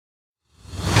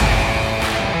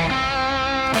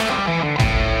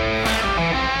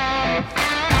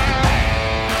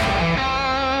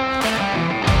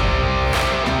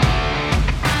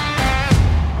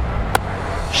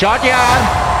Shot yard.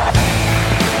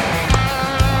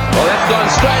 Well, that's gone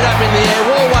straight up in the air.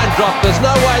 Wall won't drop. There's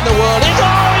no way in the world. He's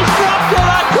dropped it.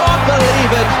 I can't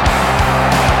believe it.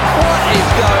 What is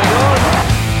going on?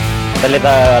 पहले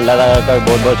तो अल्लाह ताला का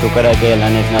बहुत-बहुत शुक्र है कि अल्लाह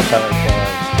ने इतना अच्छा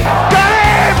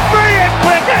brilliant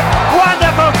cricket,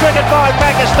 wonderful cricket by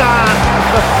Pakistan.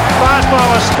 The fast ball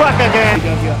was struck again.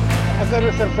 अगर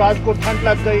सरफराज को ठंड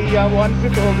लग गई या वो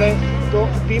अनफिट हो गए तो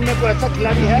टीम में कोई ऐसा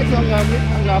खिलाड़ी है जो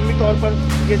हंगामी तौर पर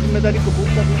ये जिम्मेदारी कबूल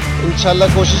कर ले?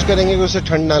 इंशाल्लाह कोशिश करेंगे कि उसे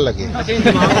ठंड ना लगे.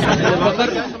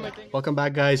 Welcome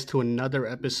back, guys, to another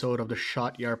episode of the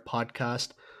Shot Yard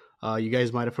podcast. You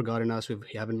guys might have forgotten us. We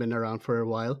haven't been around for a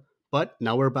while, but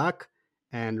now we're back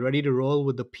and ready to roll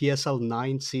with the PSL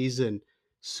 9 season.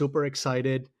 Super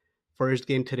excited. First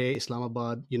game today,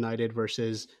 Islamabad United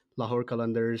versus Lahore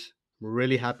Qalandars. I'm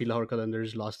really happy Lahore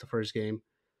Qalandars lost the first game.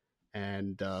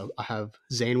 And I have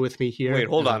Zain with me here. Wait,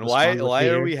 hold on. Why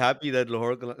are we happy that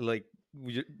Lahore,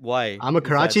 why? I'm a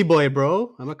Karachi boy,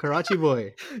 bro. I'm a Karachi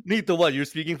boy. Neat, so what? You're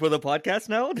speaking for the podcast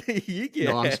now?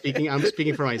 No, I'm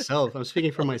speaking for myself. I'm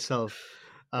speaking for myself.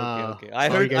 Okay. I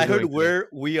heard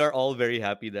we are all very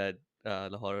happy that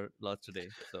Lahore lost today.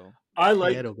 So I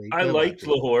liked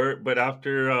Lahore, but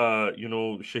after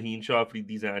Shaheen Shah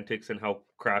Afridi's antics and how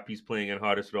crap he's playing at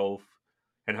Haris Rauf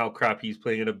and how crap he's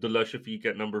playing at Abdullah Shafiq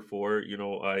at number 4,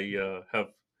 I have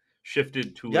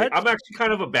shifted to I'm actually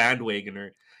kind of a bandwagoner.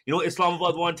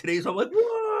 Islamabad won today, so I'm like,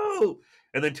 whoa!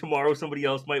 And then tomorrow somebody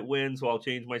else might win, so I'll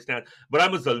change my stand. But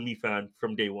I'm a Zalmi fan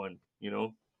from day one,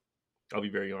 I'll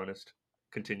be very honest.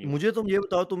 Continue. मुझे तुम ये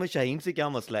बताओ तुम्हें शाहीन से क्या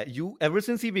मसला है? You ever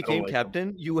since he became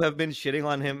captain, you have been shitting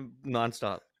on him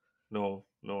nonstop. No,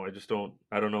 I just don't.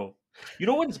 I don't know.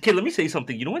 Okay, let me say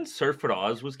something. When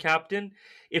Sarfaraz was captain,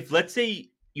 if let's say,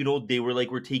 they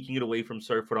we're taking it away from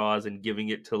Sarfaraz and giving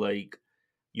it to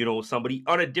somebody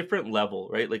on a different level,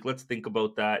 right? Let's think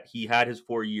about that. He had his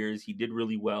 4 years. He did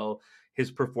really well.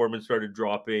 His performance started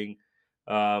dropping.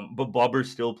 But Babur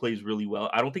still plays really well.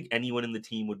 I don't think anyone in the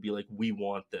team would be like, we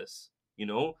want this.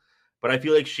 But I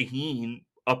feel like Shaheen,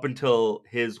 up until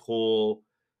his whole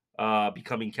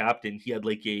becoming captain, he had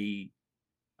a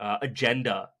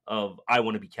agenda of I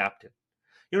want to be captain.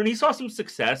 And he saw some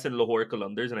success in Lahore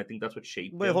Qalandars, and I think that's what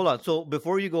shaped him. Wait, hold on. So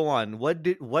before you go on, what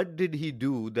did he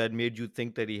do that made you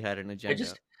think that he had an agenda?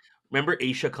 Remember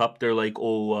Asia Cup, they're like,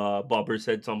 Babur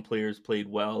said some players played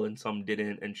well and some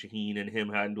didn't, and Shaheen and him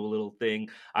had to do a little thing.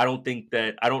 I don't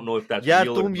know if that's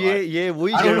real or not. ये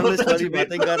वही journalist वाली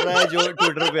बातें कर रहा है जो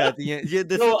Twitter पे आती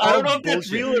हैं. No, I don't know if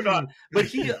that's real or not. But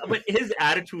his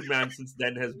attitude, man, since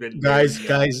then has been guys.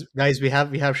 We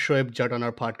have Shoaib Judd on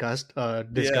our podcast.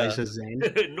 Disguised as Zain.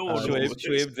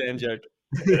 Shoaib Zain Judd.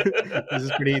 This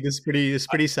is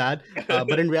pretty sad.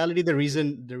 But in reality, the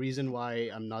reason why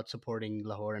I'm not supporting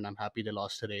Lahore and I'm happy they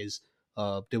lost today is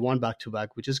they won back to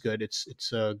back, which is good.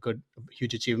 It's a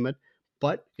huge achievement.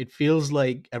 But it feels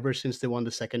like ever since they won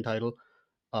the second title,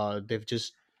 they've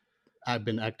just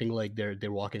been acting like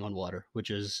they're walking on water,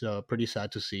 which is pretty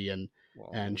sad to see. And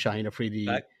Shaheen Afridi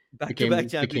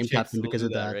became captain because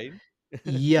of that. Right?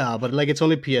 Yeah, but it's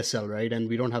only PSL, right? And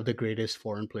we don't have the greatest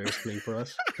foreign players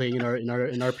playing in our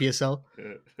PSL.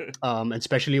 And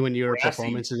especially when your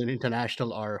performances in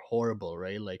international are horrible,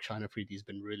 right? Shaheen Afridi's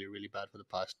been really, really bad for the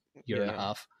past year and a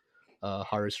half.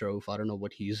 Haris Rauf, I don't know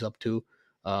what he's up to.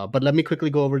 But let me quickly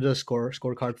go over the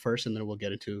scorecard first, and then we'll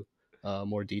get into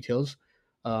more details.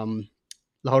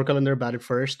 Lahore Qalandar batted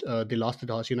first. They lost the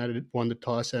toss. United won the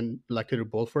toss and elected to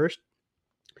bowl first.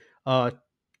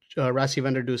 Rassi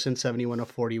van der Dusen, 71 of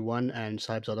 41, and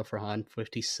Sahibzada Farhan,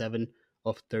 57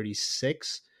 of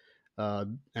 36.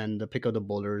 And the pick of the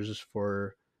bowlers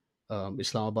for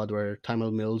Islamabad were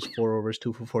Taimul Mills, 4 overs,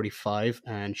 2 for 45,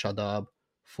 and Shadab,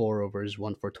 4 overs,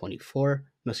 1 for 24.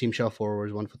 Naseem Shah, 4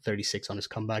 overs, 1 for 36 on his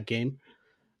comeback game.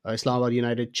 Islamabad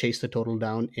United chased the total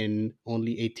down in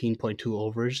only 18.2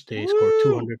 overs. They scored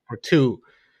 200 for 2.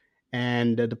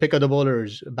 And the pick of the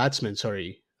batsmen,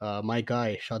 my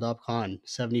guy, Shadab Khan,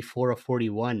 74 of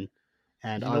 41.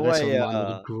 And Agha Salman with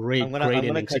a great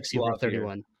inning, 60 over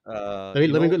 31. Let me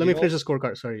finish the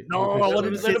scorecard. Sorry. No, let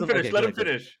him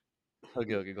finish.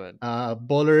 Okay, go ahead.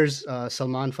 Bowlers,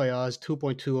 Salman Fayaz,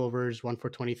 2.2 overs, 1 for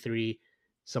 23.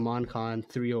 Zaman Khan,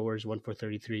 3 overs, 1 for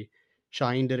 33.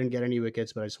 Shaheen didn't get any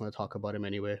wickets, but I just want to talk about him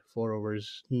anyway. 4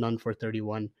 overs, none for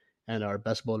 31. And our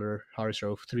best bowler, Haris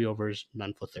Rauf, 3 overs,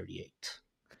 none for 38.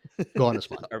 Go on,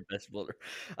 Usman. Our best bowler.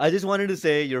 I just wanted to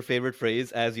say your favorite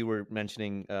phrase as you were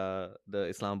mentioning the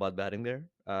Islamabad batting there.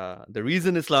 The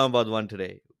reason Islamabad won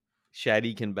today,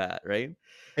 Shadi can bat, right?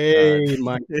 Hey,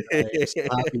 my guy.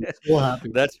 So happy.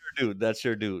 That's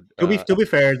your dude. To be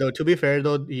fair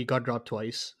though, he got dropped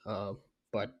twice.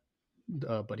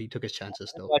 but he took his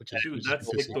chances though, Watch which that. is Dude, which is that's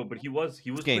good to sick see. though. But he was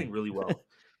playing Game. really well.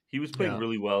 He was playing Yeah,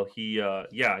 really well.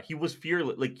 He was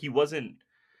fearless. Like he wasn't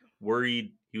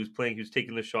worried. He was playing. He was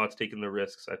taking the shots, taking the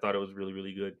risks. I thought it was really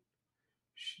really good.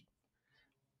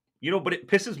 But it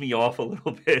pisses me off a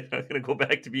little bit. I'm gonna go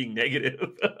back to being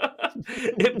negative.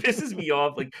 It pisses me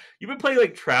off. Like you've been playing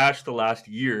like trash the last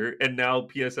year, and now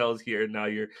PSL is here, and now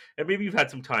and maybe you've had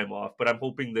some time off. But I'm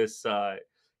hoping this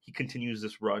he continues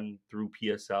this run through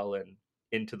PSL and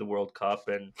into the World Cup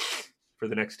and for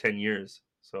the next 10 years.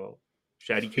 So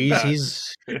Shaddy can he's back.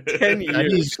 he's 10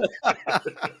 years. he's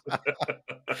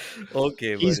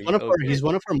Okay, he's buddy. one of our Okay. he's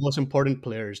one of our most important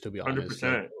players, to be Hundred honest.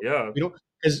 Like, percent. Yeah.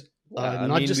 because Yeah, I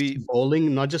not mean, just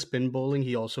bowling, not just spin bowling,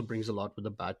 he also brings a lot with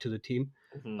the bat to the team.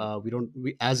 Mhm.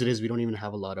 We as it is, we don't even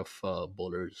have a lot of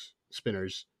bowlers,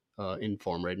 spinners in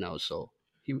form right now. So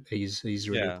he's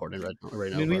really yeah. important right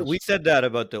I now mean, for we us. said that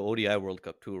about the ODI World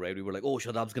Cup too, right? We were like, oh,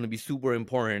 Shadab's going to be super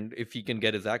important if he can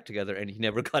get his act together. And he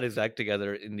never got his act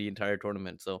together in the entire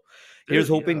tournament. So here's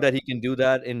hoping Yeah. that he can do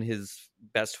that in his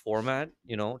best format.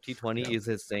 T20 Yeah. is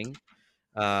his thing.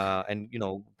 And,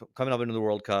 coming up into the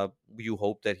World Cup, you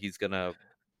hope that he's going to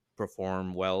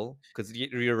perform well because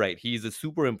you're right. He's a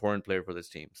super important player for this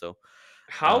team. So go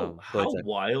ahead, How Zach.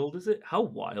 wild is it? How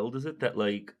wild is it that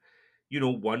like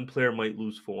one player might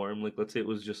lose form. Like, let's say it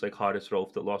was just like Hottest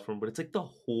Rolf that lost form, but it's like the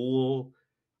whole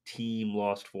team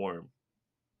lost form,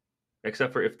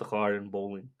 except for Iftikhar and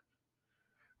Bowling,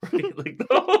 right? Like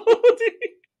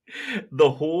the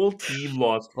whole team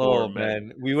lost Oh form, man.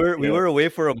 man, we Yeah. were away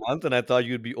for a month, and I thought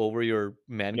you'd be over your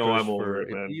man No, crush I'm over for it,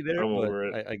 man. Italy there, I'm but over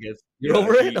it. I guess you're Yeah,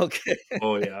 over it. Okay.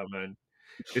 oh yeah, man.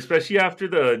 Especially after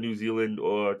the New Zealand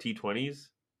T20s.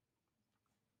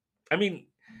 I mean,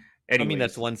 I mean,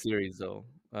 that's anyways, one series though.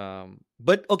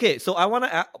 But okay, so I want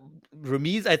to.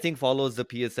 Ramiz, I think, follows the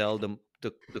PSL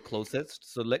the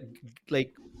closest. So like,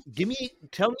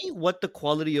 tell me what the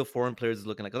quality of foreign players is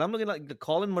looking like. Because I'm looking like the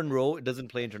Colin Monroe doesn't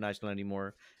play international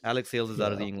anymore. Alex Hales is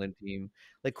out of Yeah. the England team.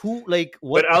 Like who? Like but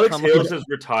what Alex come up? Hales has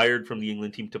retired from the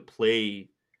England team to play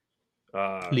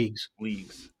Leagues.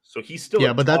 leagues. So he's still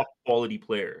Yeah, a but that top quality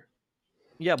player.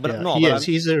 Yeah, but yeah, no, he but is.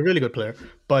 I'm He's a really good player.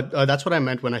 But that's what I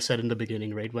meant when I said in the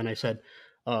beginning, right? When I said,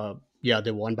 yeah,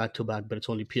 they won back to back, but it's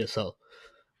only PSL.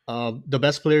 The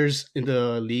best players in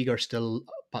the league are still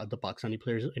the Pakistani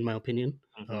players, in my opinion.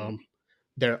 Mhm.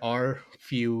 There are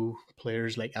few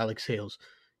players like Alex Hales.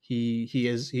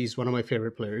 He's one of my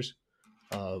favorite players.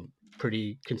 Uh,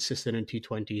 Pretty consistent in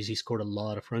T20s. He scored a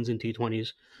lot of runs in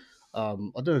T20s.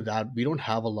 Other than that, we don't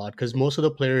have a lot because most of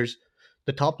the players,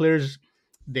 the top players,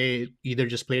 they either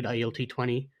just played ILT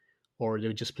 20 or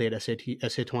they just played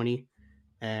SA 20,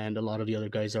 and a lot of the other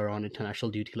guys are on international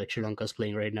duty, like Sri Lanka's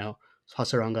playing right now.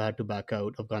 Hasaranga had to back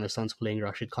out. Afghanistan's playing.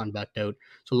 Rashid Khan backed out.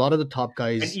 So a lot of the top And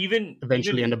guys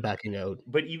eventually end up backing out.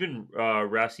 even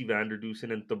Rassi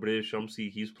Vanderdusen and Tabrez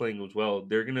Shamsi, he's playing as well.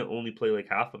 They're gonna only play like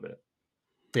half of it,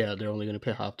 Yeah, they're only going to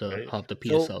play right? half the so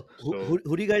PSL. So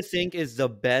who do you guys think is the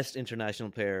best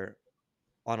international player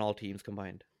on all teams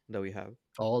combined that we have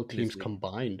All in this teams league?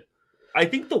 combined. I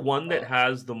think the one that Uh,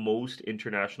 has the most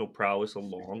international prowess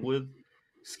along with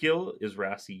skill is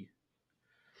Rassi.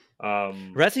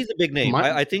 Rassi's a big name.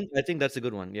 my I think that's a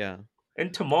good one. Yeah.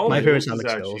 And Tamal my I favorite is Mills is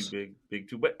Alex actually Hills. big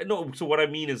too. But no, so what I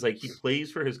mean is like he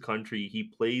plays for his country, he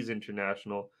plays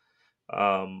international,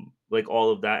 like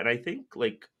all of that. And I think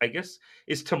like I guess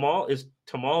is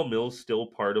Tamal Mills still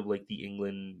part of like the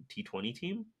England T20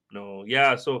 team? No,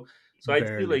 yeah. So I'd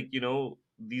say Barely. like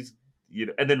these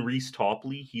and then Reese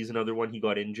Topley, he's another one. He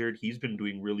got injured. He's been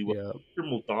doing really well. Yeah, For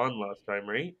Multan last time,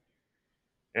 right?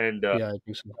 And yeah, I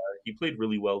think so. he played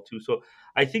really well too. So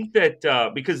I think that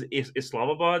because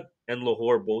Islamabad and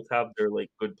Lahore both have their like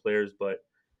good players, but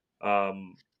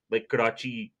like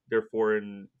Karachi, their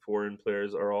foreign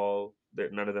players are all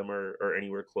that none of them are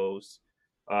anywhere close.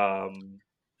 Um,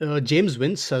 James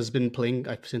Vince has been playing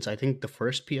since I think the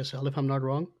first PSL, if I'm not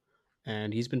wrong,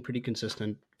 and he's been pretty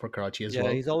consistent for Karachi as Yeah,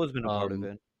 well. he's always been a part of Um,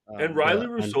 it. and yeah, Riley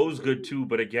and Rousseau's good too,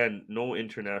 but again, no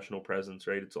international presence,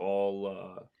 right? It's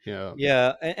all yeah,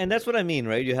 Yeah, and that's what I mean,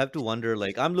 right? You have to wonder.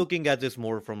 Like, I'm looking at this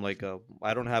more from like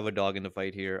I don't have a dog in the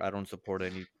fight here. I don't support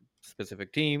any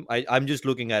specific team. I'm just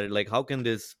looking at it like, how can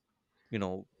this, you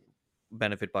know,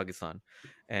 benefit Pakistan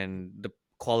and the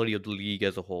quality of the league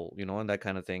as a whole, and that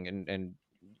kind of thing. And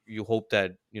you hope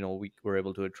that we were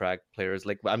able to attract players.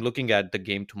 Like I'm looking at the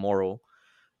game tomorrow,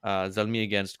 Zalmi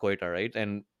against Quetta, right?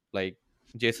 And like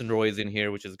Jason Roy is in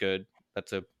here, which is good.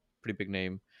 That's a pretty big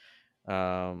name.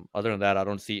 Other than that, I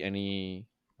don't see any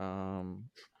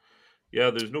yeah.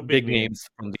 There's no big big names. names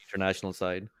from the international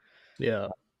side. yeah.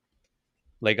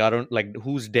 Like I don't like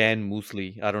who's Dan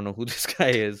Moosley. I don't know who this guy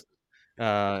is.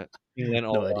 England No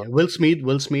all idea.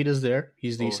 Will Smith is there.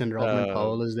 He's Oh, decent. Rodman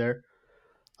Powell is there.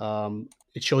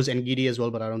 It shows Ngidi as well,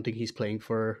 but I don't think he's playing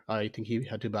for. I think he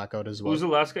had to back out as who's well.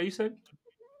 the last guy you said?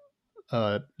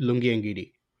 Lungi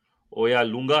Ngidi. Oh yeah,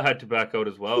 Lunga had to back out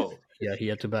as well. Yeah, he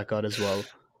had to back out as well.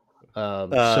 So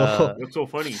uh That's so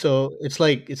funny. so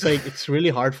it's really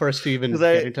hard for us to even because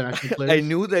get international I players.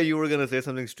 knew that you were gonna say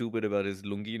something stupid about his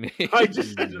lungi name. I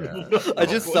just Yeah. I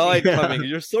just saw it Yeah. coming.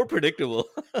 You're so predictable.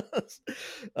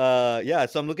 Yeah,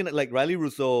 so I'm looking at like Riley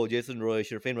Rousseau, Jason Roy,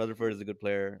 Sherfain Rutherford is a good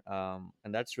player.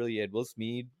 And that's really it. Will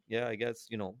Smead, yeah, I guess,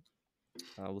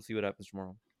 we'll see what happens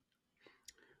tomorrow.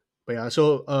 But yeah,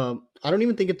 so I don't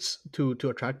even think it's to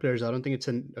attract players. I don't think it's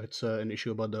an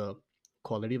issue about the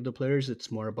quality of the players.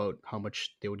 It's more about how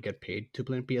much they would get paid to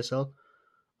play in PSL.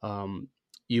 Um,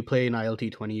 you play in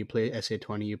ILT 20, you play SA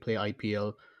 20, you play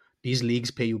IPL. These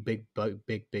leagues pay you big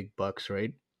bucks,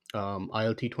 right?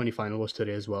 ILT 20 final was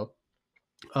today as well.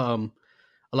 Um,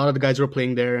 a lot of the guys were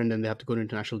playing there, and then they have to go to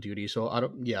international duty. So I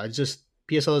don't. Yeah, it's just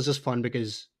PSL is just fun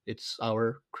because it's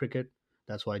our cricket.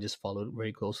 That's why I just followed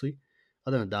very closely.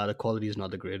 Other than that, the quality is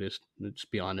not the greatest. Let's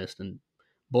be honest. And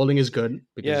bowling is good Yeah,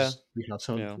 because we have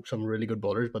some yeah. some really good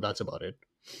bowlers, but that's about it.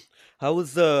 How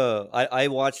was I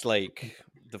watched like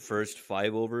the first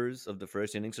 5 overs of the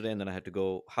first innings today, and then I had to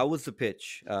go. How was the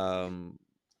pitch?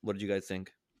 What did you guys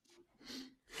think?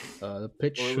 The Well,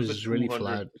 pitch it was a was really 200.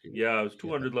 flat. Yeah, it was Yeah.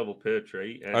 200 level pitch,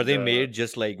 right? Are And they made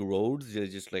just like roads?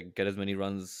 Just like get as many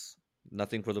runs,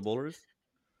 nothing for the bowlers?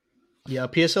 Yeah,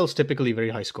 PSL is typically very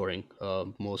high scoring.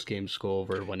 Most games go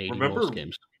over 180. Most remember,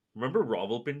 games. remember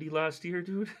Rawalpindi last year,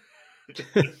 dude?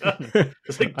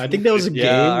 It's like I think there was a 250. Yeah,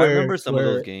 game I remember where some of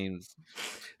those games.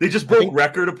 They just I broke think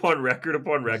record upon record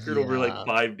upon record over like yeah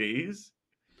 5 days.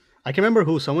 I can remember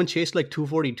who someone chased like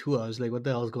 242. I was like, what the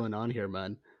hell's going on here,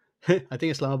 man? I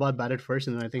think Islamabad batted first,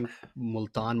 and then I think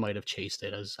Multan might have chased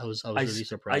it. I was really I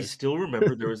surprised. still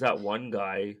remember there was that one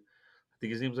guy. I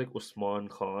think his name's like Usman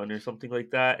Khan or something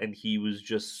like that, and he was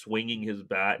just swinging his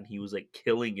bat and he was like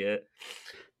killing it,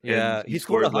 and Yeah, he he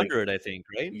scored scored like 100, I think,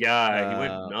 right? yeah, he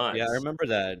went Yeah, I nuts. remember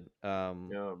that.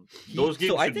 Yeah, He those so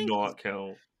games I should think not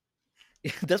count.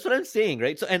 that's what I'm saying,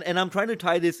 right? So and I'm trying to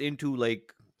tie this into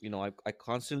like I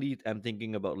constantly am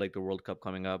thinking about like the World Cup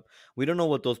coming up. We don't know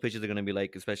what those pitches are going to be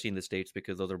like, especially in the States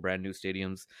because those are brand new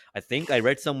stadiums. I think I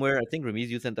read somewhere. I think Ramiz,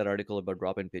 you sent that article about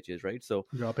drop-in pitches, right? So,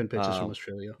 Drop in pitches from um,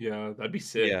 Australia. Yeah, that'd be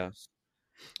sick. yeah,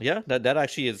 yeah,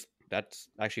 that's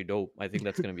actually dope. I think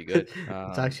that's going to be good.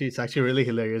 It's actually really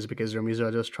hilarious because Ramiz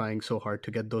Raja is trying so hard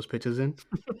to get those pitches in,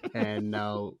 and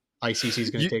now ICC is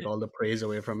going to You, take all the praise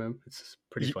away from him. It's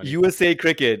pretty funny. USA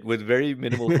Cricket with very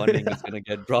minimal funding is going to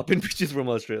get drop-in pitches from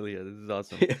Australia. This is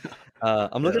awesome. Yeah.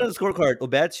 I'm looking Yeah. at the scorecard.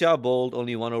 Obad Shah bowled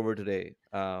only 1 over today.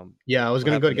 Yeah, I was What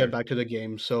gonna go happened get there? back to the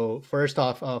game. So first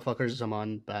off, Fucker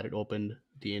Zaman batted opened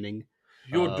the inning.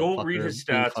 Yo, don't read Fucker his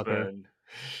being stats, Fucker, man.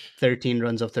 13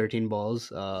 runs of 13 balls.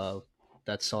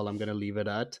 That's all I'm gonna leave it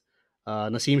at.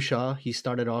 Naseem Shah, he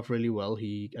started off really well.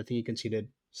 I think he conceded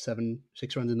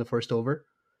 6 runs in the first over.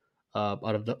 Out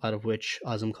of which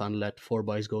Azam Khan let 4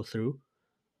 boys go through.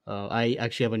 I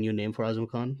actually have a new name for Azam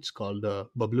Khan. It's called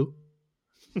Bablu.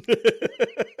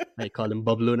 I call him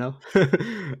Bablu now.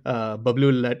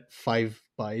 Bablu let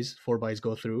 4 buys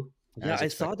go through Yeah, as I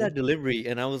saw expected. that delivery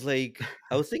and I was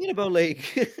thinking about like,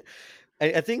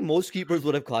 I think most keepers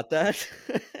would have caught that.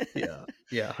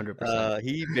 Yeah, 100%.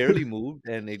 He barely moved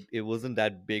and it wasn't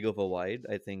that big of a wide.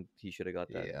 I think he should have got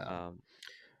that. Yeah.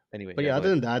 Anyway, But yeah, yeah, go other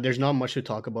ahead. than that, there's not much to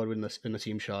talk about with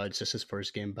Naseem Shah. It's just his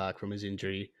first game back from his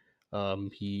injury.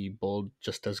 He bowled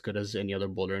just as good as any other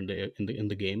bowler in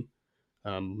the game.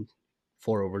 Um,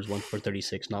 4 overs, 1 for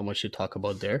 36. Not much to talk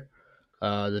about there.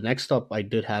 The next up I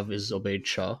did have is Obaid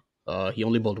Shah. He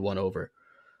only bowled 1 over.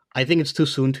 I think it's too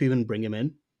soon to even bring him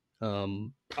in.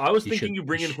 I was He thinking should. you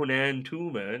bring in Hunan too,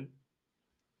 man,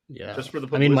 Yeah, just for the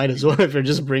I mean, might as publicity. well if you're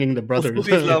just bringing the उसको brothers.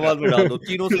 भी इस्लामाबाद में डाल दो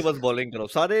तीनों से बस bowling करो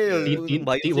सारे Yeah,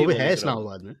 भाइयों से वो ही भी है बॉलिंग कराओ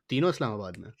इस्लामाबाद में तीनों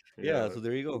इस्लामाबाद में. yeah yeah. so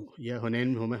there you go Yeah,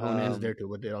 Hunan's there um too,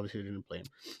 but they obviously didn't play him.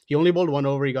 He only bowled 1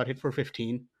 over. He got hit for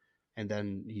 15, and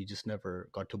then he just never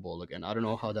got to bowl again. I don't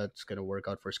know how that's gonna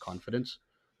work out for his confidence.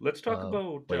 Let's talk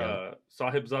about But yeah,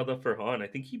 Sahibzada Farhan.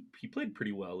 I think he played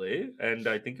pretty well, eh? And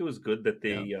I think it was good that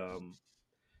they yeah,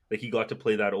 like he got to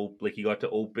play that like he got to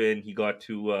open, he got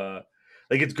to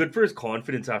like it's good for his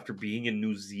confidence after being in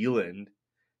New Zealand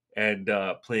and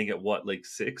playing at what, like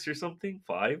 6 or something,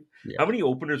 5? How Yeah. many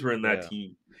openers were in that Yeah.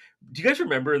 team? Do you guys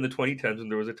remember in the 2010s when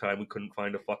there was a time we couldn't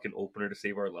find a fucking opener to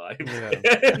save our lives? Yeah.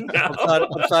 And now,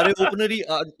 अब सारे opener ही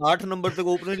 8 number तक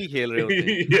opener ही खेल रहे होते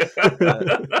हैं.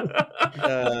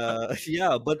 Uh, yeah.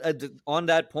 yeah, but on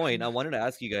that point, I wanted to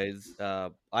ask you guys.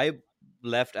 I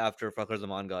left after Fakhar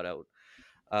Zaman got out.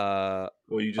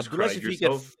 Well, you just Abdullah cried Shafiq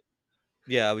at yourself.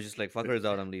 yeah, I was just like, Fakhar is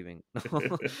out, I'm leaving.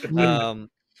 Mm. um,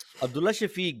 Abdullah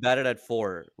Shafiq batted at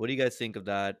 4. What do you guys think of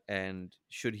that? And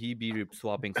should he be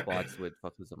swapping spots with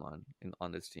Fakhar Zaman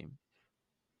on this team?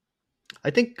 I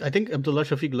think Abdullah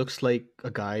Shafiq looks like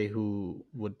a guy who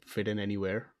would fit in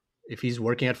anywhere. If he's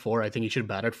working at four, I think he should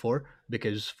bat at four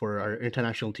because for our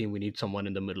international team, we need someone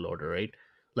in the middle order, right?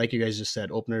 Like you guys just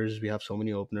said, openers. We have so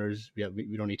many openers.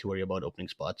 We don't need to worry about opening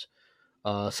spots.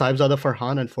 Saibzada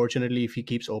Farhan, unfortunately, if he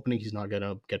keeps opening, he's not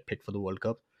gonna get picked for the World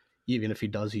Cup. Even if he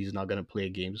does, he's not gonna play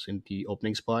games in the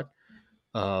opening spot.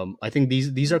 I think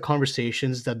these are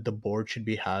conversations that the board should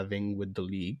be having with the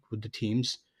league, with the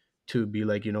teams, to be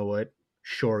like, you know what,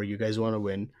 sure, you guys want to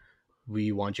win,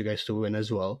 we want you guys to win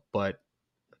as well, but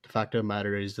the fact of the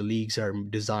matter is the leagues are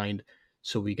designed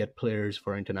so we get players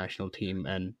for our international team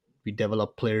and we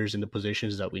develop players in the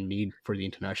positions that we need for the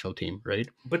international team, right?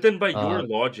 But then Uh, by your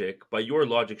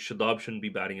logic, Shadab shouldn't be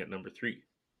batting at number 3.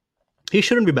 he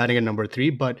shouldn't be batting at number three,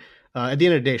 but at the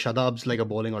end of the day, Shadab's like a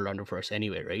bowling all rounder for us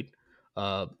anyway, right?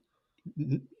 Uh,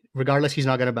 Regardless, he's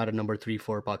not going to bat at number three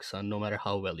for Pakistan, no matter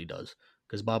how well he does,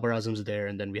 because Babar Azam's there,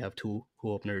 and then we have two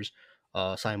openers,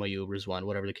 Saim Ayub, Rizwan,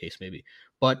 whatever the case may be.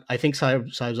 But I think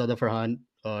Saibzada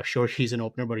Farhan, sure, he's an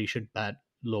opener, but he should bat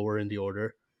lower in the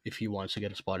order if he wants to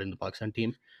get a spot in the Pakistan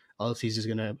team. Else he's just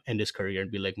going to end his career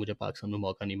and be like, Mujhe Pakistan mein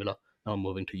mauka nahi mila, now I'm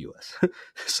moving to US.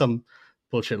 Some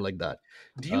bullshit like that.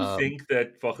 Do you Um, think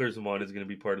that Fakhar Zaman is going to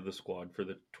be part of the squad for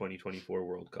the 2024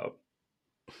 World Cup?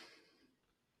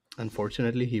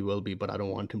 Unfortunately, he will be, but I don't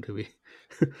want him to be.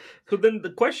 So then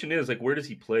the question is, like, where does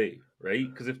he play, right?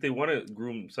 Because if they want to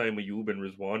groom Saim Ayub and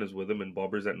Rizwan is with him and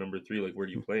Babar's at number 3, like, where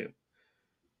do you play him?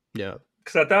 Yeah,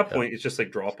 Because at that yeah, point, it's just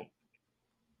like drop him.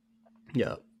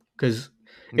 yeah. Because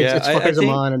Yeah, it's I Fakhar think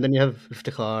Zaman, and then you have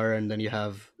Iftikhar, and then you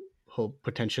have hope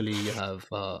potentially you have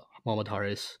Mohammad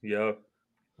Haris, Yeah.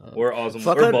 uh, Or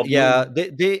Azam or Fakhar, yeah, Bablu.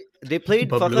 they played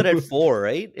Fakhar at Bablu. 4,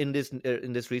 right? In this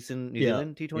recent New Yeah,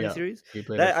 Zealand T20 yeah. series. He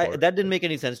played at That four. that didn't make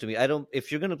any sense to me. I don't.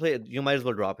 If you're gonna play, you might as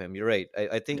well drop him. You're right.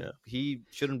 I think Yeah, he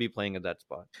shouldn't be playing at that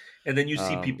spot. And then you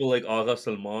see Um, people like Agha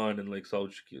Salman and like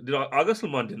Saud Shakil. Agha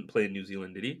Salman didn't play in New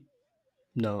Zealand, did he?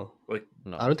 no, Like, I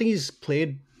no. don't think he's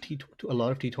played a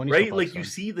lot of T20s for right? Like, you Pakistan.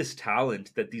 see this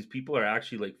talent that these people are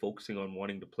actually like focusing on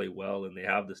wanting to play well, and they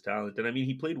have this talent. And I mean,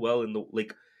 he played well in the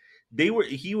like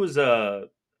he was like,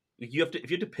 you have to,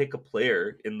 if you had to pick a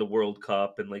player in the World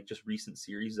Cup and like just recent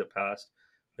series that passed,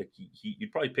 like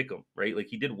you'd probably pick him, right? Like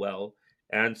he did well,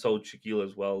 and so Shaquille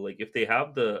as well. Like if they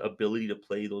have the ability to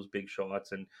play those big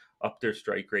shots and up their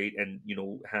strike rate and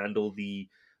handle the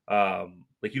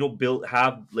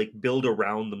like build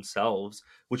around themselves,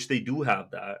 which they do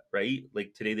have that, right?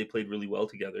 Like today they played really well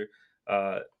together.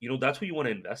 That's what you want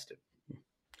to invest in.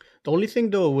 The only thing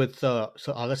though with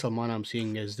Agha Salman I'm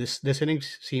seeing is this inning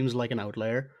seems like an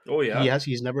outlier. Oh yeah.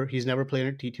 He's never played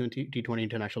a T20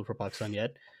 international for Pakistan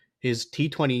yet. His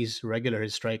T20s regular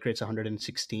his strike rate's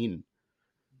 116,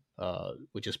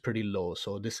 which is pretty low.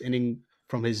 So this inning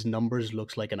from his numbers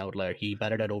looks like an outlier. He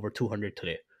batted at over 200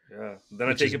 today, Yeah, then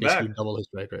I which take is it back. basically double his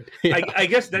strike rate. I, Yeah, I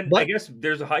guess then I but guess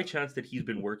there's a high chance that he's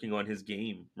been working on his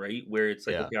game, right? Where it's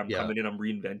like, yeah, okay, I'm yeah, coming in, I'm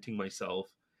reinventing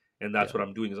myself, and that's yeah, what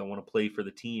I'm doing is I want to play for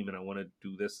the team and I want to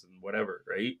do this and whatever,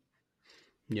 right?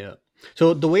 yeah.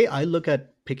 So the way I look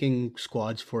at picking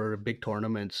squads for big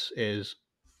tournaments is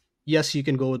yes, you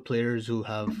can go with players who've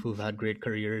had great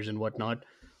careers and whatnot,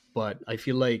 but I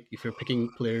feel like if you're picking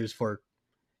players for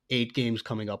 8 games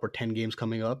coming up or 10 games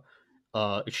coming up,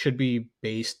 it should be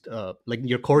based like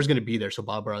your core is going to be there. So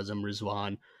Babar Azam,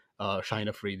 Rizwan, Shaheen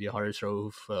Afridi, Haris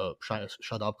Rauf,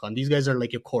 Shadab Khan. These guys are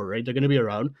like your core, right? They're going to be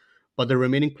around, but the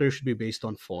remaining players should be based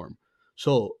on form.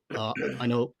 So I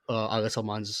know Aga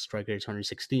Salman's strike rate is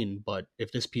 116, but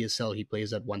if this PSL he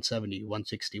plays at 170,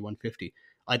 160, 150,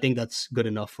 I think that's good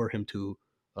enough for him to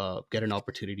get an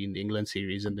opportunity in the England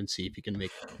series and then see if he can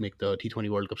make the T20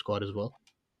 World Cup squad as well.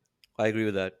 I agree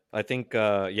with that. I think,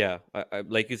 yeah,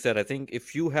 like you said, I think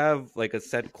if you have like a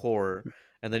set core,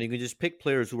 and then you can just pick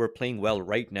players who are playing well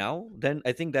right now, then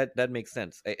I think that makes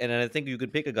sense. And I think you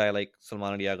could pick a guy like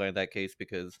Salman Diaga in that case,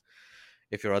 because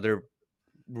if your other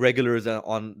regulars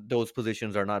on those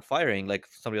positions are not firing, like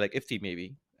somebody like Ifti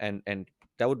maybe, and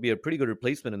that would be a pretty good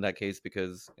replacement in that case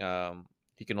because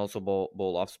he can also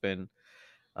bowl off spin.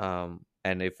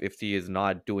 and if he is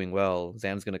not doing well,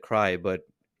 Zan's gonna cry. But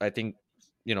I think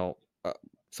you know,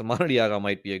 Samana Diaga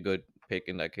might be a good pick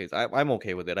in that case. I'm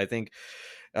okay with it. I think,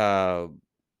 uh,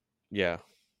 yeah,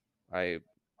 I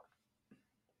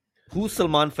who's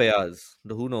Salman Fayaz?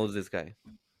 Who knows this guy?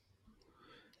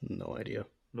 No idea.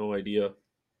 No idea.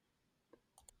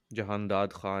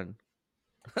 Jahandad Khan.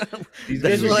 These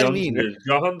That's guys are what I mean. youngsters.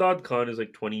 Jahandad Khan is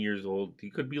like 20 years old. He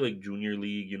could be like junior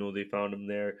league. You know, they found him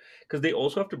there because they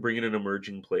also have to bring in an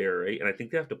emerging player, right? And I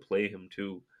think they have to play him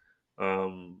too.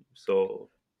 So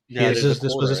Yeah, This there's a is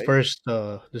this was quota, his right? first.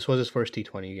 This was his first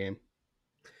T20 game.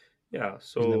 yeah,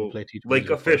 He's never so played T20s like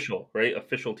before. official, right?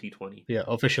 Official T20. Yeah,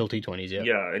 official T20s. Yeah.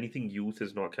 Yeah, anything youth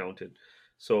is not counted.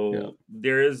 Yeah. So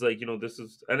there is like, this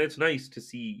is, and it's nice to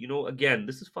see, again,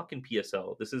 this is fucking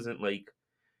PSL. This isn't like,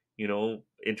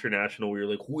 international where you're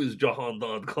like, who is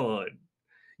Jahandad Khan?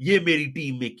 ये मेरी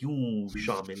team में क्यों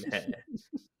शामिल है?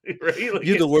 Right?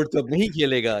 ये Like, तो world cup नहीं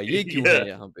खेलेगा, ये क्यों है yeah,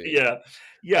 यहाँ पे? yeah,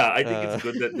 yeah. I think it's Uh,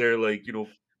 good that they're like,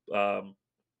 um,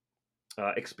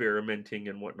 experimenting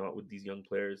and whatnot with these young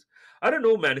players. I don't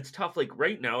know, man. It's tough. Like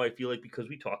right now, I feel like because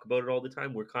we talk about it all the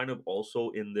time, we're kind of also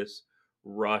in this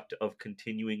rut of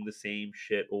continuing the same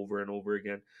shit over and over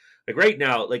again. Like right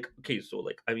now, like okay, so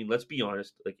like I mean, let's be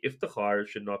honest. Like if the Khar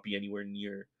should not be anywhere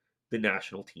near the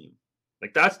national team,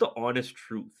 like that's the honest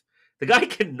truth. The guy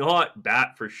cannot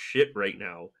bat for shit right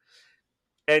now,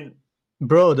 and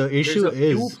Bro, the there's issue a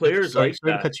few is players sorry, like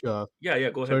sorry to that. cut you off. Yeah, yeah.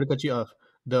 Go Sorry ahead. to cut you off.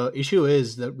 The issue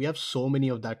is that we have so many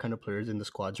of that kind of players in the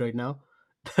squads right now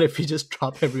that if we just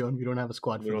drop everyone, we don't have a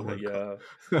squad We for the don't have, World Cup.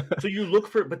 yeah. So you look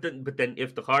for, but then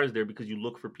if the car is there because you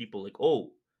look for people like,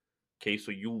 oh, okay,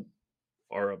 so you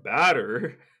are a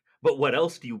batter, but what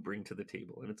else do you bring to the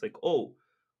table? And it's like, oh,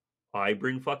 I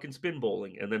bring fucking spin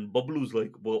bowling, and then Bublu's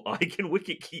like, well, I can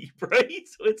wicket keep, right?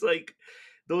 So it's like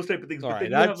those type of things. all But right,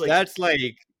 then you have like, that's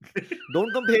like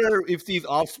don't compare if he's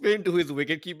off spin to his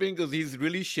wicket keeping because he's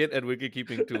really shit at wicket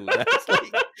keeping too. That's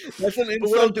like that's an but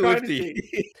what I'm insult to trying to Ifty. say,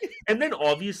 and then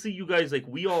obviously you guys like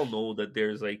we all know that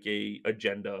there's like a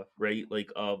agenda, right?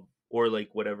 Like or like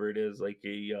whatever it is, like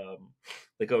a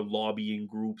lobbying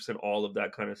groups and all of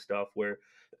that kind of stuff where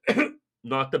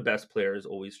not the best player is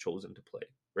always chosen to play,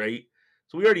 right?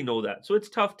 So we already know that. So it's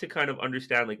tough to kind of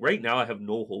understand. Like right now, I have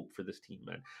no hope for this team,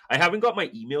 man. I haven't got my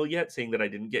email yet saying that I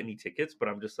didn't get any tickets, but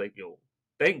I'm just like, yo,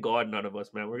 thank God none of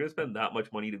us, man. We're gonna spend that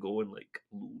much money to go and like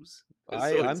lose. So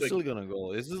I'm it's like, still gonna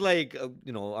go. This is like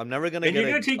I'm never gonna and get you're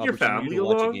an gonna take your opportunity family to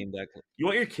watch a along. game that close. You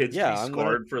want your kids to Yeah, be I'm gonna.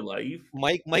 scarred for life.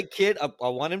 My kid, I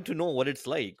want him to know what it's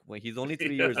like when he's only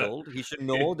 3 years Yeah. old. He should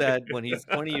know that when he's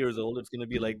 20 years old, it's gonna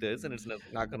be like this, and it's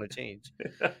not gonna change.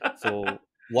 So and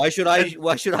why should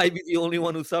I be the only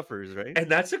one who suffers, right? and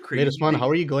that's a Wait, crazy Usman, how thing.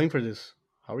 are you going for this?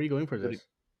 How are you going for What do you, this?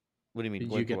 what do you mean Did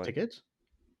going you for get what? tickets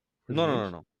for the No, no, no,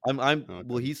 games? no. I'm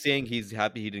well. Okay. He's saying he's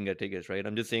happy he didn't get tickets, right?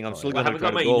 I'm just saying I'm Oh still yeah. Well, I gonna haven't try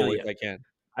got to my email go if yet. I can.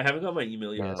 I haven't got my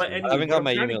email Yeah, yet. But same. I anyways, haven't got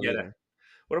my email either.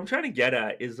 what I'm trying to get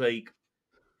at is like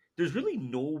there's really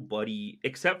nobody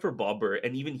except for Bobber,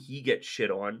 and even he gets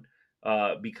shit on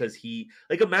because he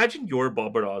like imagine you're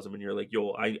Bobber Azam and you're like,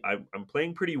 yo, I'm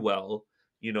playing pretty well.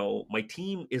 My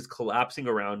team is collapsing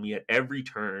around me at every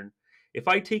turn. If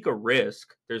I take a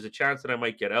risk, there's a chance that I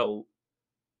might get out.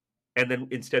 And then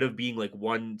instead of being like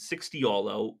 160 all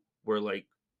out, we're like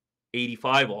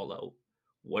 85 all out.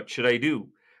 What should I do?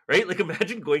 Right? Like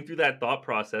imagine going through that thought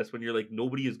process when you're like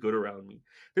nobody is good around me.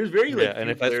 There's very Yeah, like and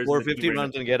few if I players in score the team 50 right now.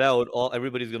 runs and get out,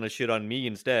 everybody's gonna shit on me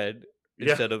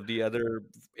Yeah, instead of the other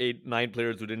 8, 9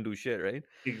 players who didn't do shit, right?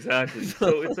 exactly.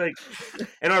 So, So it's like,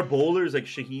 and our bowlers like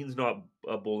Shaheen's not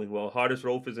bowling well. Hardest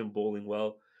Rauf isn't bowling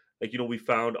well. Like we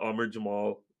found Amr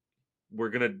Jamal. We're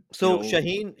gonna, so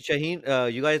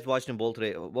Shaheen, you guys watched him bowl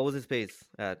today. What was his pace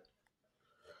at?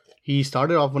 He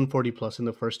started off 140 plus in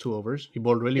the first 2 overs. He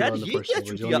bowled really यार well in the ये first क्या 2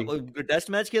 overs. He Chutia only test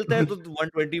match खेलता है तो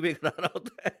 120 पे करा रहा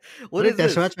होता है what अरे is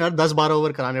टेस्ट this मैच में यार 10-12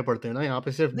 ओवर कराने पड़ते हैं ना यहाँ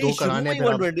पे सिर्फ नहीं 2 शुरू कराने में हैं ही फिर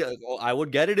आप 120 I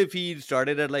would get it if he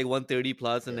started at like 130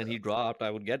 plus and then he dropped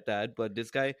I would get that but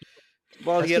this guy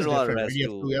well he test had is a lot of different, right? rest You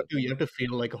have too to you have to you have to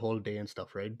feel like a whole day and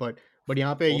stuff, right? But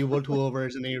यहाँ पे you bowl 2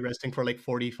 overs and then you're resting for like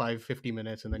 45-50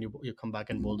 minutes and then you come back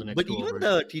and bowl the next but 2 even overs.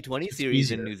 the T20 It's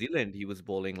series in easier. New Zealand he was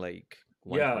bowling like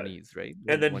yeah. 120s right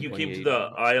And then he came to 128 the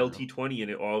or whatever. ILT20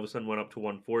 and it all of a sudden went up to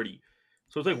 140.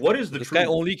 So it's like, what is So the this guy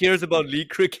truth? only cares about league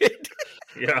cricket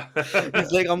Yeah.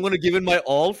 he's like I'm gonna give it my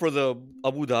all for the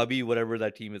Abu Dhabi whatever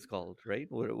that team is called right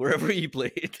wherever he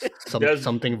played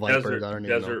Something Vipers, I don't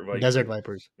even know. Desert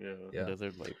Vipers. Yeah. Yeah.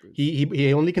 Desert Vipers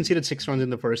He only conceded 6 runs in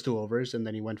the first 2 overs and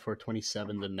then he went for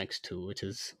 27 the next 2, which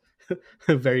is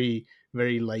very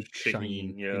very like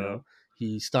Shaheen, Shaheen, yeah.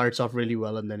 He starts off really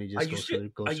well and then he I just used goes to through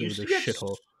I goes through used the to get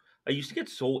shithole. I used to get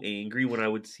so angry when I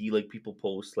would see like people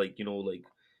post like like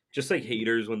just like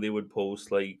haters when they would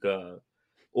post like oh,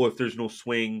 if there's no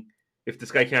swing, if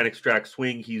this guy can't extract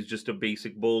swing, he's just a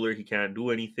basic bowler. He can't do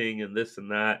anything and this and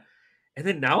that. And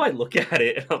then now I look at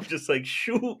it and I'm just like,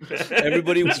 shoot, man.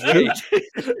 Everybody was It's true.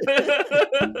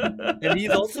 right. And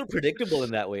he's also predictable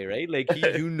in that way, right? Like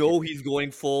he's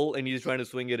going full and he's trying to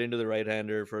swing it into the right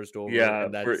hander first over. Yeah,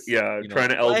 And that's trying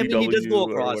to I mean, he does go LBW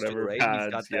or across too, whatever right?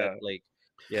 He's got pads. that like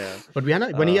But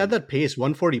when he had um, that pace,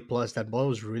 140 plus, that ball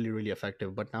was really, really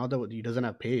effective. But now that he doesn't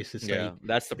have pace, it's yeah, like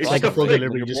that's the It's like problem. a full flick.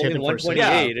 delivery. When You you're just hit bowling it for six.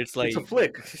 128, it's like It's a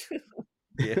flick,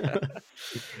 yeah.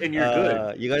 and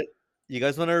you're good. You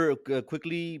guys want to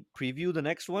quickly preview the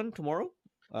next one tomorrow?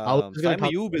 I was just gonna Saim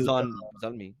talk Ayub is about,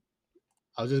 on me.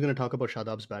 I was just gonna talk about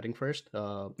Shadab's batting first.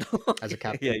 As a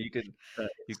captain, Yeah, you can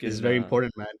it's very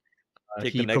important, man.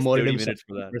 take the He next promoted 30 himself. minutes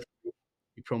for that.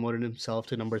 He promoted himself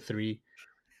to number 3,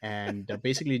 and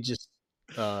basically just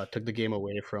took the game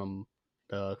away from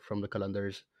the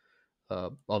Qalandars.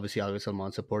 Obviously, Alvin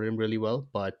Salman supported him really well,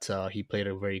 but he played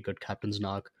a very good captain's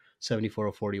knock, 74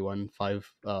 of 41,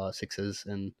 5 sixes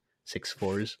and 6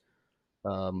 fours.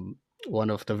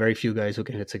 One of the very few guys who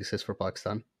can hit sixes for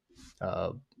Pakistan.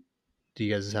 Do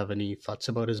you guys have any thoughts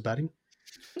about his batting?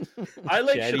 I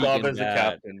like Chatty Shadab can as a bat.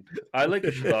 captain. I like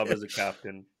Shadab as a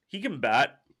captain. He can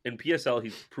bat. In PSL,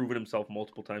 he's proven himself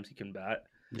multiple times he can bat.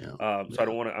 Yeah. So I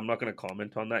don't want to. I'm not going to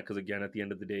comment on that because again, at the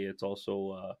end of the day, it's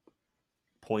also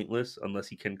pointless unless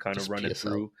he can kind of Just run it PSL.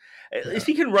 through. Yeah. If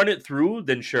he can run it through,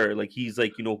 then sure. Like he's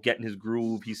like getting his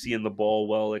groove. He's seeing the ball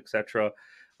well, etc.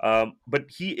 But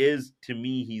he is, to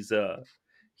me, he's a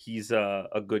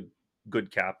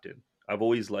good captain. I've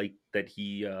always liked that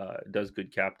he does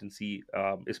good captaincy,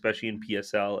 especially in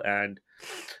PSL and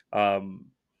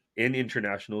in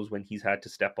internationals when he's had to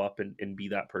step up and be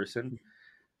that person.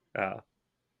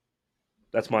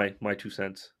 That's my 2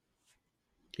 cents.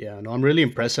 Yeah, no, I'm really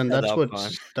impressed, and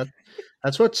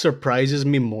that's what surprises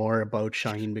me more about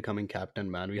Shaheen becoming captain.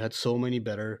 Man, we had so many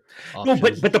better No,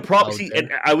 options. but the problem, out see, there.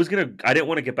 and I didn't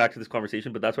want to get back to this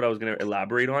conversation, but that's what I was gonna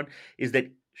elaborate on is that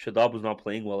Shadab was not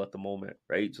playing well at the moment,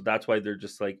 right? So that's why they're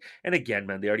just like, and again,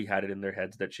 man, they already had it in their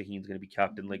heads that Shaheen's gonna be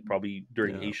captain, like probably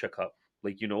during Yeah. Asia Cup,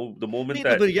 like the moment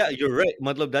But that yeah, you're right.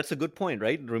 Matlab, that's a good point,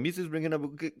 right? Ramesh is bringing up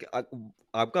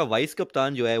आपका vice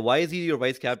captain जो है, why is he your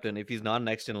vice captain if he's not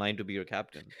next in line to be your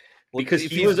captain? because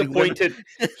If he he's was gonna-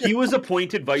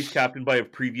 appointed vice captain by a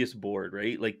previous board,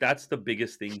 right? Like that's the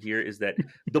biggest thing here is that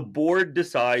the board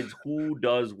decides who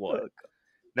does what.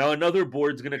 Now another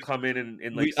board's gonna come in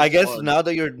and like I 6 guess months. now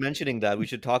that you're mentioning that, we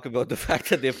should talk about the fact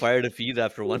that they fired Hafiz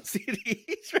after one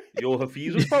series. Right? Yo,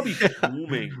 Hafiz was probably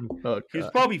fuming. Oh, He was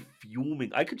God. probably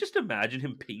fuming. I could just imagine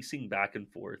him pacing back and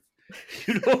forth.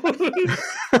 You know?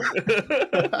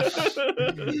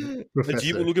 Professor.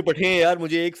 अजीब उल्लू के पट्टे हैं यार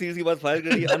मुझे एक series के बाद फायर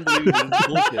कर दिया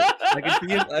unbelievable. I can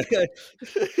see him.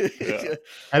 Yeah.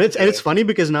 And it's funny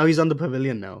because now he's on the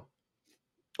pavilion now.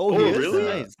 Oh, Oh, he is? really?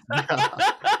 Nice.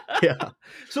 Yeah.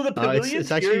 So the pavilion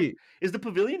It's actually here, is the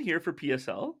pavilion here for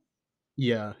PSL?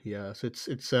 yeah. So it's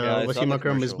Yeah, I saw Wasim the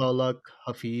Akram, commercial. Misbah Ulaq,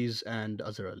 Hafiz, and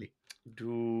Azhar Ali.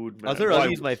 Dude, man. Azhar Why-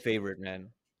 Ali is my favorite, man.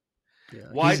 Yeah,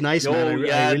 Why- he's nice, Yo, man. I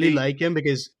yeah, really they- like him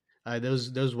because there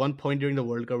was one point during the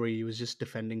World Cup where he was just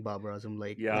defending Babar Azam,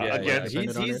 like Yeah, Yeah, against- he's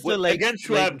defended on he's it. the like against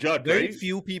like, Shoaib Judd, very right?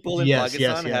 few people in Yes,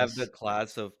 Pakistan yes, have yes. the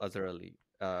class of Azhar Ali.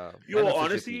 Yo, and of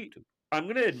honestly, Shafiq too. I'm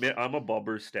gonna admit I'm a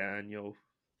Bobber stan, yo.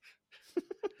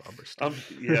 Babar Stan.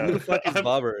 Yeah. Who the fuck is I'm-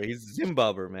 Babar? He's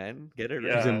Zimbabwe, man. Get it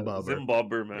right. Yeah, Zimbabwe.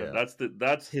 Zimbabwe, man. Yeah. That's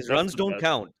His that's runs the don't best.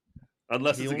 count.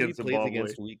 Unless He it's only against plays Zimbabwe.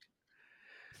 against weak.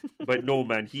 But no,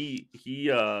 man, he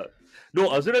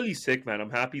no, Azhar Ali's sick, man. I'm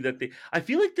happy that I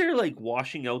feel like they're like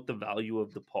washing out the value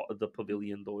of the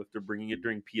pavilion though if they're bringing it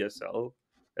during PSL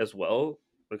as well.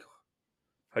 Like,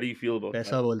 how do you feel about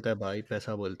पैसा that? बोलता है भाई,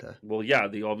 पैसा बोलता है. Well, yeah,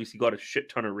 they obviously got a shit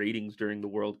ton of ratings during the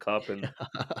World Cup, and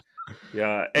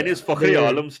yeah, and Yeah. is Fakhri They're-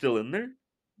 Alam still in there?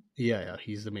 Yeah,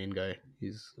 he's the main guy.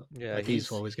 Yeah, I think he's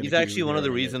always gonna he's be actually one of the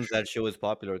there on the reasons edge. that show is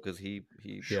popular because he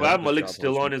Yeah. does a Shoaib good Malik's job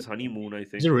still on hosting. his honeymoon, I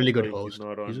think. He's a really good Like, host. He's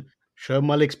not on. Shoaib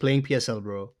Malik's playing PSL,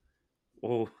 bro.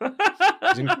 Oh.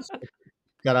 He's in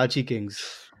Karachi Kings.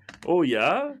 Oh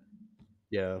yeah.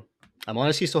 Yeah, I'm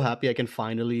honestly so happy I can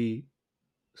finally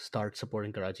start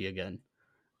supporting Karachi again.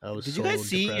 I was Did so you guys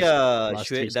see depressed last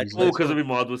Shoaib- 3 that seasons. Oh, because of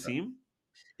Imad Wasim.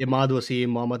 Imad Wasim,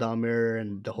 Mohammad Amir,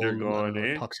 and the whole They're gone,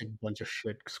 eh? toxic bunch of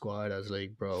shit squad. I was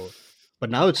like, bro. But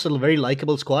now it's still a very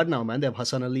likable squad now, man. They have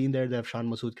Hassan Ali in there. They have Shan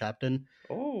Masood captain.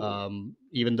 Oh.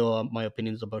 Even though my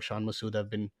opinions about Shan Masood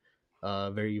have been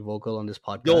very vocal on this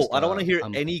podcast. Yo, I don't want to hear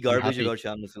I'm any garbage happy. about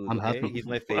Shan Masood. I'm Okay, happy. he's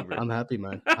my favorite. I'm happy,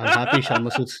 man. I'm happy Shan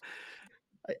Masood's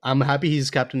I'm happy he's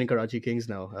captaining Karachi Kings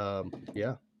now.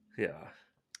 Yeah. Yeah.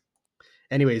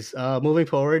 Anyways, moving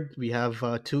forward, we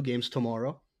have 2 games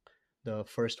tomorrow. The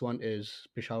first one is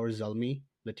Peshawar Zalmi,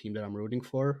 the team that I'm rooting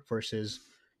for, versus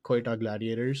Quetta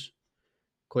Gladiators.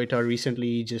 Quetta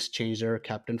recently just changed their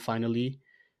captain finally,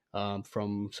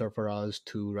 from Sarfaraz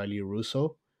to Riley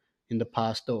Russo. In the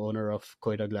past, the owner of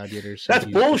Quetta Gladiators said That's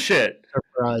bullshit.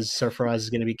 Sarfaraz is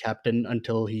going to be captain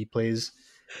until he plays,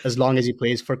 as long as he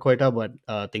plays for Quetta,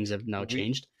 but things have now We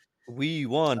changed. we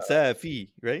want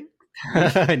Safi, right?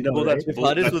 I know, No, right? If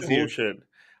Haris that's was here. bullshit.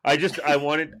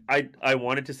 I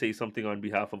wanted to say something on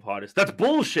behalf of Hottest. That's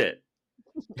bullshit.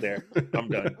 There, I'm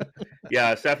done.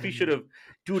 Yeah, Safi should have.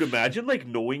 Dude, imagine like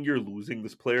knowing you're losing.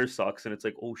 This player sucks, and it's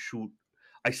like, oh shoot,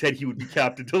 I said he would be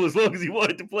captain till as long as he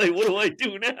wanted to play. What do I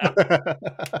do now?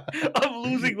 I'm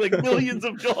losing like millions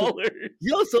of dollars.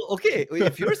 Yo, so okay,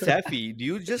 if you're Safi, do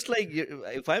you just like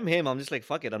if I'm him, I'm just like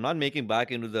fuck it. I'm not making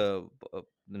back into the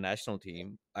national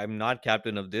team. I'm not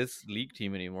captain of this league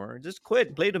team anymore. Just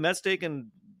quit, play domestic, and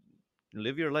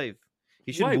live your life.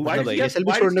 He should Why? move Why to does he like have? PSL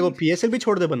भी छोड़ने को PSL भी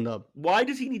छोड़ दे बंदा अब. Why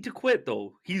does he need to quit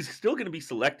though? He's still going to be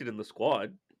selected in the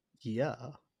squad. Yeah.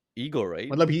 ego, right?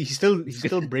 मतलब he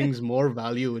still brings more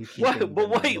value in Why? keeping. But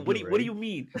why? than What do Wagner, you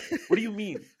mean? What do you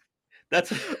mean?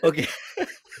 That's Okay.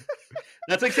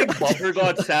 that's like saying Butler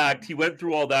got sacked. He went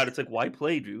through all that. It's like, why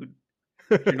play, dude?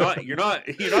 You're not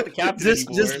the captain just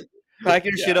anymore. pack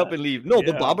your shit up and leave. No,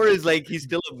 but Yeah. Babar is like he's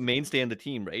still a mainstay in the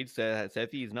team, right?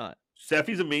 Safi is not.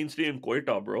 Seffi's a mainstay in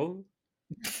Quetta, bro.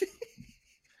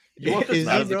 You want Is this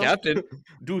Not he, as the bro? captain.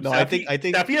 dude? No, Seffi, I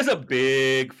think Seffi has a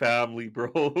big family,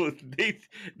 bro.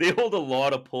 they hold a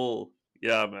lot of pull.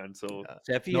 Yeah, man. So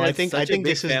Safi No, has I think such a big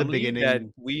this is the family that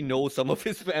beginning. we know some of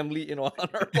his family on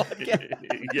our podcast.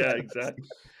 yeah, exactly.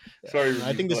 Sorry, I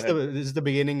Ramesh, think go this ahead. is the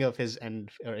beginning of his end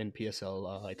in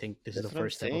PSL. I think this is That's the what I'm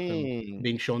first step of him saying.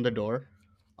 being shown the door.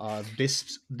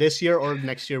 This year or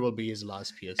next year will be his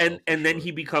last PSL. And then he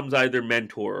becomes either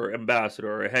mentor or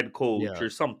ambassador or a head coach Yeah. or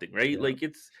something, right? Yeah. Like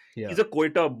Yeah. he's a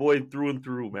Quetta boy through and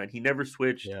through, man. He never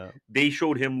switched. Yeah. They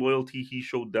showed him loyalty. He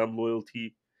showed them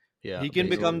loyalty. Yeah. He can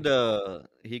become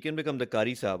basically. the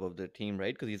Kari Saab of the team,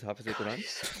 right? Because he's Hafiz Quran.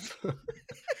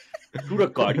 Dude, a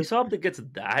Qadi Saab that gets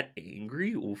that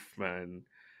angry? Oof, man.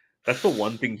 That's the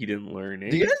one thing he didn't learn,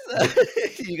 eh?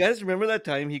 Do you guys remember that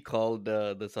time he called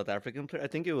the South African player? I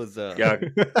think it was Yeah.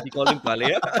 he called him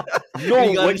Palea. No,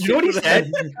 He got what, his you know what he shit for that.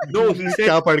 said? No, he said.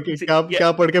 क्या पढ़ के he said- क्या yeah,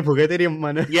 क्या पढ़ के भुगे तेरी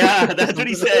अम्मा ने? yeah, that's what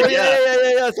he Oh, said.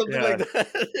 yeah, something Yeah. like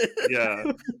that.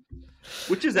 Yeah.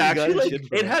 Which is He got actually his like shit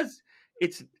for it that. has.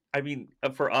 It's. I mean,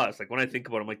 for us, like when I think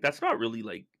about it, I'm like, that's not really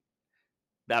like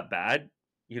that bad,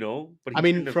 you know. But I he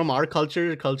mean, shouldn't have- from our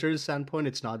culture standpoint,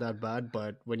 it's not that bad.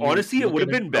 But when you Honestly, it look would at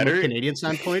have been from a better. Canadian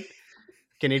standpoint,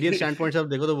 से आप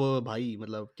देखो तो वो भाई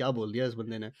मतलब क्या बोल दिया इस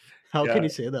बंदे ने? How can Yeah. you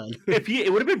say that?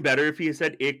 It would have been better if he had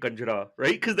said "ek kanjra,"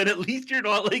 right? Because then at least you're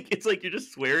not like it's like you're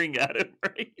just swearing at him,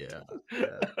 right? Yeah.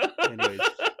 Anyways,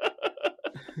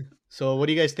 so what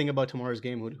do you guys think about tomorrow's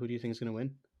game? Who do you think is going to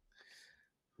win?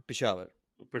 Peshawar.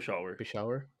 Peshawar.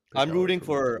 Peshawar. I'm Peshawar rooting me.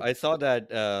 for. I saw that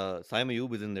Saim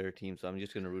Ayub is in their team, so I'm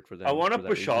just gonna root for them. I want a for that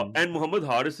Peshawar, reason. and Muhammad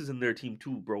Haris is in their team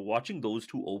too, bro. Watching those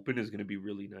two open is going to be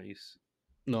really nice.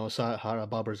 No,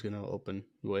 Babar's going to open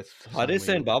with Haris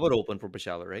Saim and Ayub. Babar open for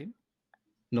Peshawar, right?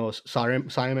 No,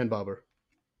 Saim and Babar.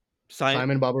 Saim.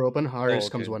 Simon Babar open. Haris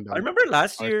okay. comes one down. I remember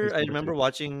last Haris year. comes I number remember two.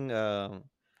 watching.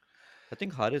 I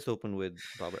think Haris opened with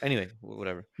Babar. Anyway,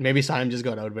 whatever. Maybe Saim just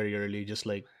got out very early, just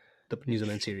like the New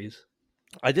Zealand series.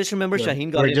 I just remember We're- Shaheen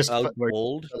got we're him just- out we're-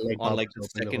 cold like on like Babar's the open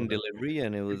the second whole time. delivery,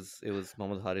 and it was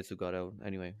Mohammad Haris who got out.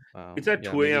 Anyway, It's at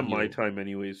yeah, 2 maybe a.m. my he'll- time,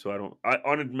 anyways. So I don't.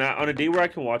 On a day where I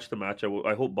can watch the match,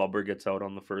 I hope Bubber gets out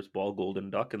on the first ball, golden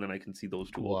duck, and then I can see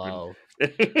those two Wow.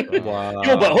 open. Wow.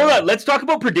 Yo, but hold on. Let's talk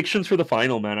about predictions for the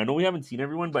final, man. I know we haven't seen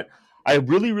everyone, but I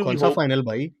really कौन सा hope final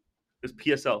भाई? this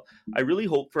PSL. I really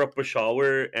hope for a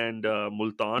Peshawar and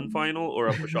Multan final or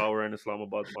a Peshawar and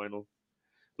Islamabad final.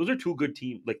 Those are two good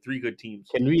teams, like three good teams.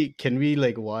 Can we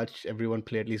like watch everyone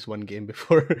play at least one game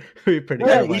before we predict?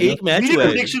 Yeah, the we final? ate match we did wise.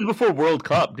 predictions before World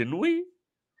Cup, didn't we?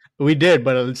 We did,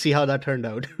 but let's see how that turned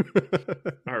out.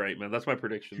 All right, man. That's my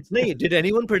predictions. Hey, did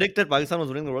anyone predict that Pakistan was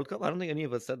winning the World Cup? I don't think any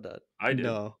of us said that. I did.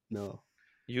 No.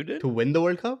 You did? To win the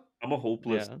World Cup? I'm a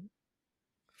hopeless Yeah.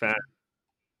 fan.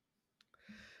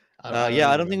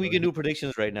 I don't think we can do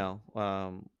predictions right now.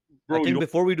 Bro, I you think know-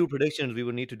 before we do predictions, we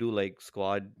would need to do like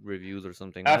squad reviews or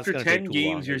something. That's After gonna 10 take too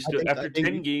games, long. you're still think- after I think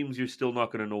 10 we- games, you're still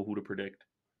not going to know who to predict.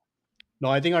 No,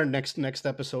 I think our next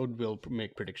episode we'll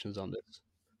make predictions on this.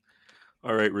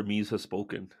 All right, Ramiz has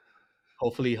spoken.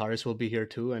 hopefully Haris will be here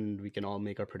too, and we can all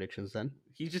make our predictions then.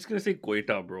 He's just gonna say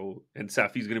Quetta, bro, and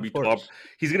Safi's gonna Of be course. top.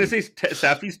 He's gonna say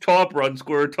Safi's top run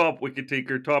scorer, top wicket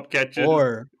taker, top catches.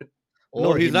 Or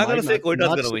No, he's he not might going to say Koita's not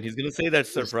going to say- win. He's going to say that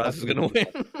Sarfraz is going to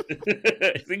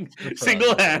win.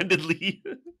 Single-handedly.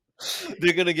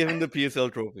 They're going to give him the PSL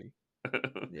trophy.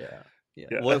 Yeah.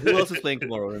 Yeah. Well, who else is playing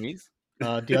tomorrow, Ramiz?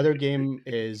 The other game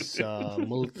is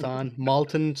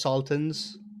Malton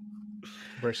Sultans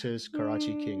versus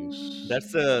Karachi Kings.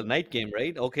 That's a night game,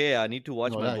 right? Okay, I need to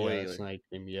watch my boy. Yeah, that's night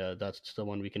game. Yeah, that's the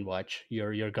one we can watch.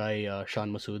 Your guy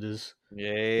Shan Masood is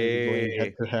Yay.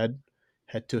 going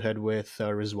head to head with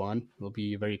Rizwan. It'll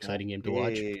be a very exciting game to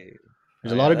watch. Yay.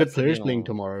 There's a lot of good players playing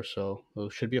tomorrow, so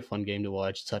it should be a fun game to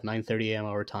watch. It's at 9:30 a.m.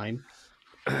 our time.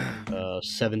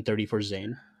 7:30 for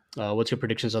Zain. What's your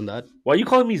predictions on that? Why are you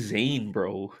calling me Zane,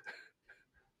 bro?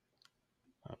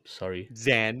 I'm sorry.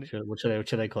 Zan. What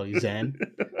should I call you? Zan?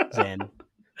 Zan.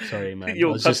 Sorry, man. Yo,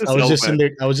 I was just in the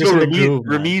groove.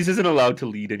 Ramiz isn't allowed to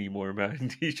lead anymore,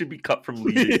 man. He should be cut from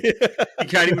leading. He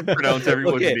can't even pronounce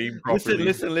everyone's name properly.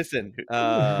 Listen.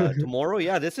 Tomorrow,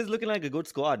 yeah, this is looking like a good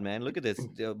squad, man. Look at this.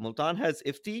 Multan has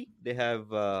Ifti. They have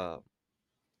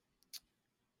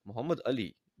Muhammad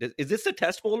Ali. Is this the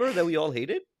test bowler that we all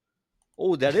hated?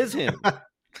 Oh, that is him.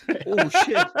 Oh,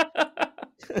 shit.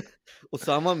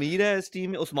 Osama Mir hai his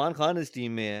team. Usman Khan is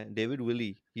team mein hai. David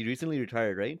Willey. He recently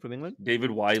retired, right, from England?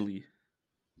 David Wiley.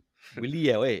 Willey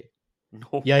hai, wait.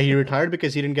 No. Yeah, he retired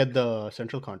because he didn't get the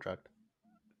central contract.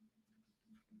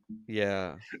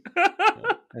 Yeah.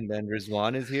 And then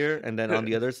Rizwan is here. And then on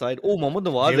the other side, Mohammad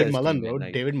Nawaz. David Mullen, bro.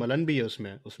 David Mullen bhi hai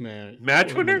usme.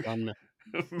 Match winner?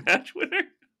 Match winner?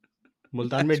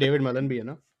 Multan mein David Mullen bhi hai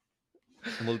na?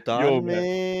 Multan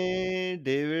mein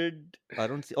David, I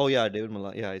don't see. Oh yeah, David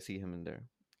Mullen. Yeah, I see him in there.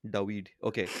 Daweed.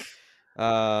 Okay.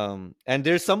 And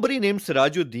there's somebody named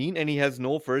Sirajuddin, and he has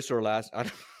no first or last.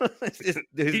 His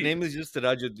name is just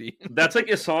Sirajuddin. That's like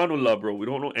Ihsanullah, bro. We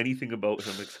don't know anything about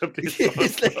him except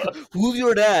It's like, who's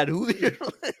your dad?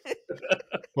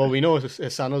 Well, we know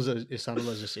Ihsanullah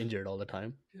is just injured all the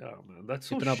time. Yeah, man. That's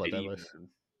so shitty, man.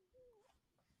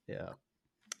 Yeah.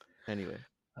 Anyway.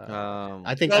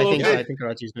 I think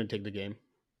Karachi is going to take the game.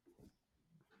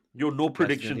 Yo, no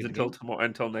predictions until tomorrow,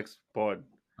 until next pod.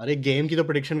 Are game ki to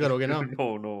prediction karoge na?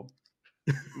 No.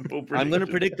 I'm going to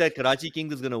predict that Karachi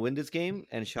Kings is going to win this game,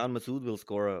 and Shan Masood will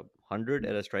score 100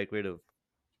 at a strike rate of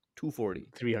 240.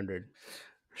 300.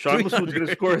 Shan Masood's going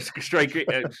to score at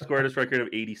a strike rate of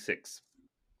 86.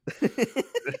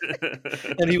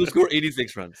 And he will score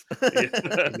 86 runs.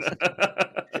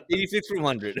 86 from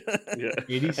 100. Yeah.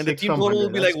 86 and the team total will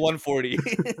be like 140.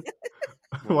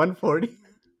 140?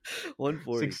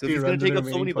 140. Because he's going to take up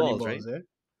so many balls, right?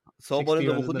 100 बॉलें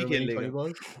तो वो खुद ही खेल लेगा।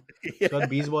 उसके बाद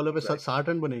 20 बॉलों पे 60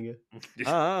 run बनेंगे।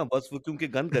 हाँ, बस वो क्योंकि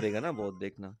गन करेगा ना बहुत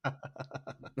देखना।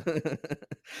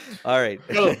 All right.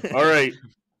 All right.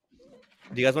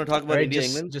 Do you guys want to talk about India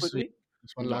England quickly?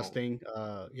 Just one last thing.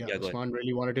 Usman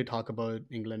really wanted to talk about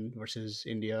England versus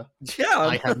India. Yeah.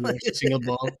 I haven't watched a single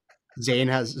ball. Zain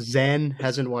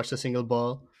hasn't watched a single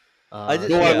ball. I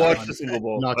watched a single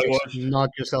ball.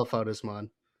 Knock yourself out, Usman.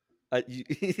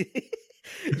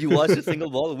 You watched a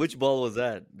single ball? Which ball was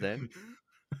that then?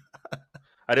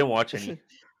 I didn't watch any.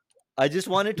 I just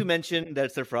wanted to mention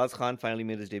that Sarfraz Khan finally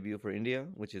made his debut for India,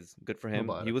 which is good for him.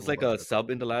 He was like a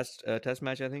sub in the last test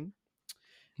match, I think.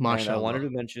 And I wanted to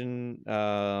mention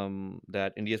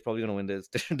that India is probably going to win this.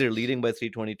 They're leading by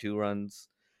 322 runs.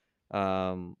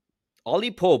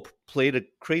 Ollie Pope played a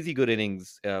crazy good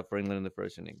innings for England in the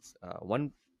first innings.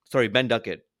 Ben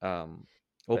Duckett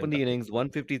opened the innings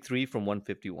 153 from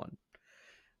 151.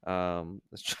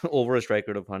 Over a strike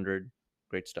rate of 100.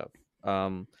 Great stuff.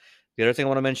 The other thing I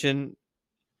want to mention,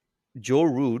 Joe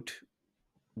Root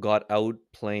got out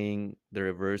playing the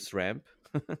reverse ramp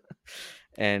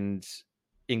and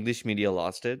English media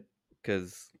lost it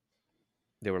because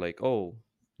they were like, oh,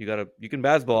 you can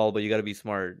baseball, but you got to be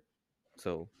smart.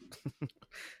 So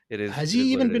Has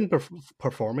he even been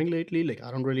performing lately? Like, I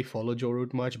don't really follow Joe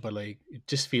Root much, but like it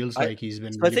just feels like he's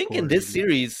been. I think in this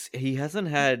series he hasn't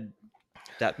had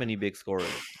that many big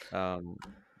scorers.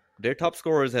 Their top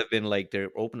scorers have been like their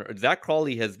opener. Zach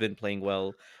Crawley has been playing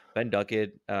well. Ben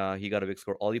Duckett, he got a big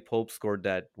score. Ollie Pope scored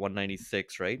that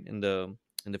 196 right in the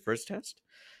first test,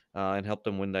 and helped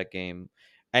them win that game.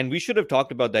 And we should have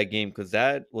talked about that game because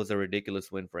that was a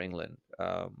ridiculous win for England.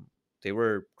 They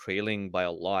were trailing by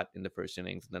a lot in the first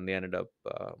innings, and then they ended up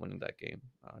winning that game.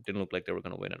 Didn't look like they were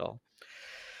going to win at all.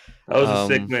 That was a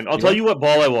sick win. I'll tell you what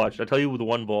ball I watched. I'll tell you the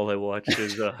one ball I watched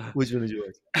is which one did you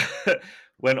watch?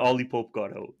 When Ollie Pope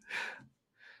got out.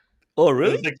 Oh, It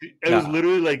really? was like it was Nah.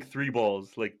 literally like 3 balls,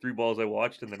 like 3 balls I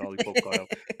watched, and then Ollie Pope got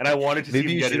up, and I wanted to see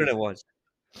Maybe him you get shouldn't his. have watched.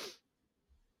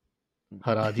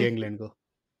 हरा दिया England को.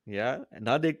 Yeah,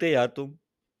 ना देखते यार तुम.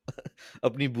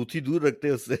 अपनी बूथी दूर रखते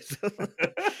उससे.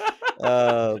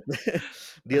 Uh,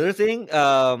 the other thing,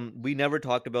 we never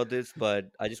talked about this, but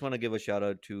I just want to give a shout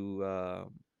out to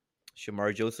Shamar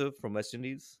Joseph from West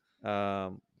Indies.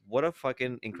 What a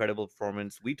fucking incredible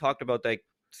performance. We talked about that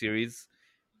series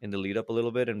in the lead up a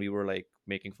little bit, and we were like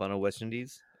making fun of West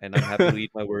Indies. And I'm happy to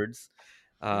eat my words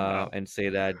Yeah. and say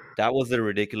that was a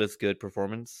ridiculous good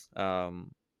performance.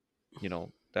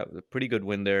 That was a pretty good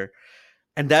win there.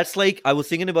 And that's like I was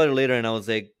thinking about it later, and I was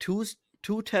like,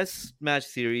 two test match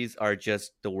series are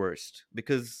just the worst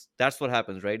because that's what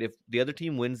happens, right? If the other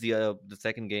team wins the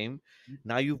second game,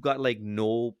 now you've got like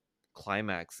no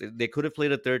climax. They could have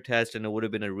played a third test, and it would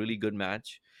have been a really good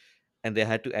match, and they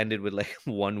had to end it with like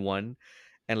 1-1.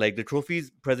 And like the trophies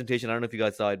presentation, I don't know if you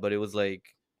guys saw it, but it was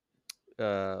like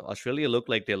Australia looked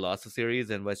like they lost the series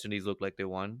and West Indies looked like they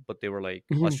won, but they were like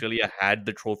Australia had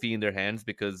the trophy in their hands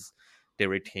because they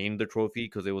retained the trophy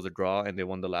because it was a draw and they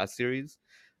won the last series,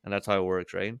 and that's how it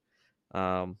works, right?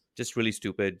 Just really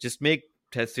stupid. Just make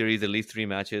test series at least 3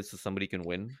 matches so somebody can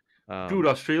win. Dude,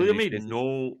 In these cases,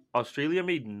 Australia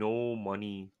made no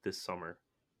money this summer.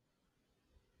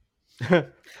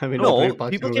 I mean, what No, great no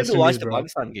parts people for came West to watch Indies, the bro.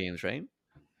 Pakistan games, right?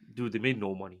 dude, they made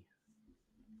no money.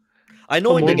 I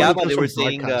know So in more the money GABA comes they from were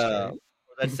saying broadcast, right?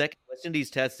 for that second West Indies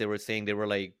test they were saying they were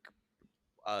like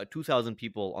 2,000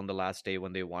 people on the last day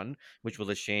when they won, which was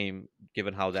a shame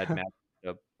given how that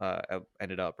match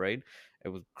ended up. Right, it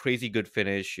was crazy good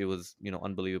finish. It was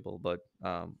unbelievable. But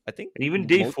I think And even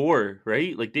day most. 4,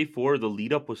 right? Like day 4, the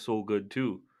lead up was so good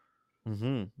too.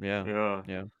 Yeah, Yeah.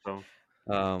 yeah. So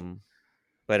Um,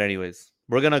 but anyways,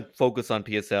 we're gonna focus on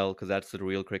PSL because that's the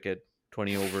real cricket.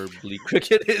 20 over league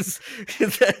cricket is yeah.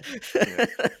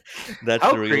 that's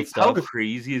the real How stuff,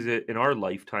 crazy is it in our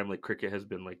lifetime? Like cricket has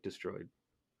been like destroyed.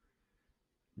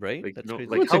 right? Like That's no, I crazy.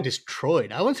 like wouldn't say how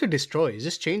destroyed. I wouldn't say destroy. It's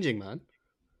just changing, man.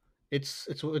 It's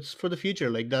for the future.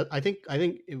 Like that. I think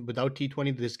without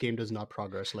T20, this game does not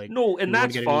progress. Like no, and we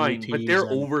won't that's get any new fine. But teams, they're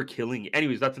and overkilling.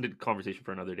 Anyways, that's a conversation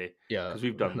for another day yeah, because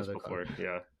we've done this another con. before.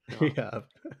 Yeah. Yeah.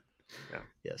 Yeah.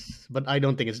 Yes, but I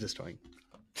don't think it's destroying.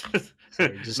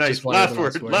 Sorry, just Nice. wanted the Last last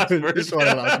word. word. Last word. Just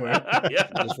wanted the last word. Yeah.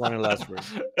 Just one last word.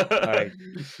 All right.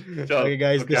 So, Okay,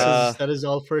 guys, okay. that is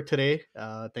all for today.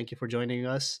 Thank you for joining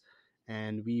us,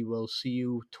 and we will see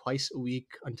you twice a week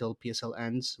until PSL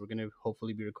ends. We're gonna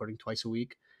hopefully be recording twice a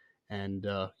week, and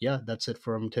yeah, that's it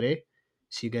from today.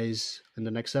 See you guys in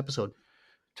the next episode.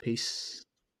 Peace.